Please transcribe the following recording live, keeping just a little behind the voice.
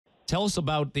Tell us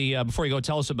about the before you go.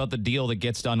 Tell us about the deal that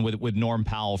gets done with Norm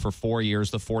Powell for 4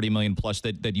 years, the $40 million plus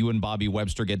that you and Bobby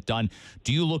Webster get done.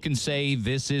 Do you look and say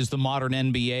this is the modern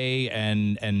NBA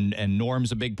and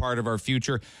Norm's a big part of our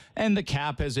future, and the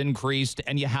cap has increased,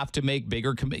 and you have to make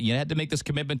bigger you had to make this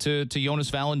commitment to Jonas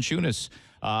Valanciunas,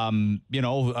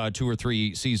 2 or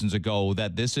 3 seasons ago,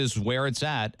 that this is where it's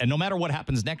at, and no matter what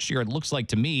happens next year, it looks like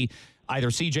to me, either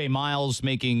CJ Miles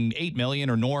making $8 million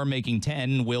or Norm making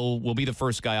 10 will be the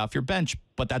first guy off your bench.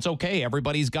 But that's okay.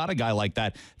 Everybody's got a guy like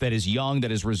that is young,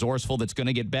 that is resourceful, that's going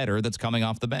to get better, that's coming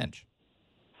off the bench.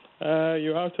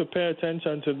 You have to pay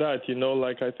attention to that.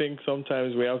 I think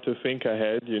sometimes we have to think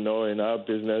ahead. In our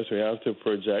business, we have to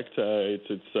project.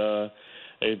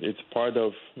 It's part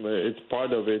of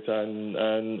it,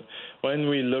 and when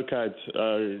we look at,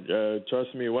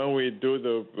 trust me, when we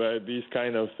do these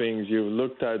kind of things, you've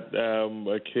looked at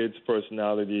a kid's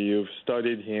personality, you've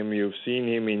studied him, you've seen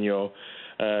him in your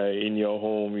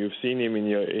home, you've seen him in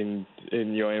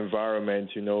your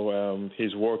environment.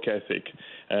 His work ethic,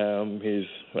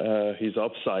 his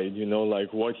upside.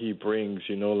 What he brings.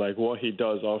 What he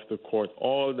does off the court.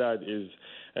 All that is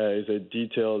a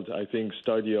detailed, I think,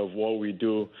 study of what we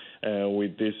do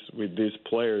with these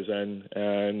players,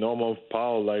 and Norman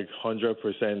Powell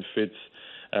 100%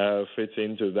 fits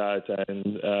into that,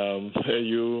 and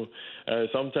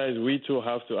sometimes we too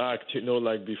have to act,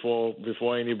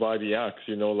 before anybody acts,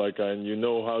 and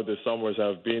how the summers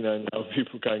have been and how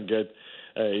people can get.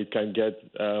 It can get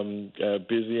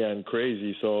busy and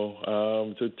crazy.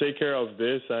 So to take care of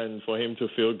this and for him to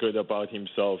feel good about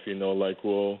himself,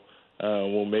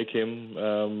 will make him,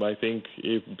 I think,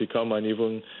 become an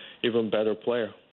even better player.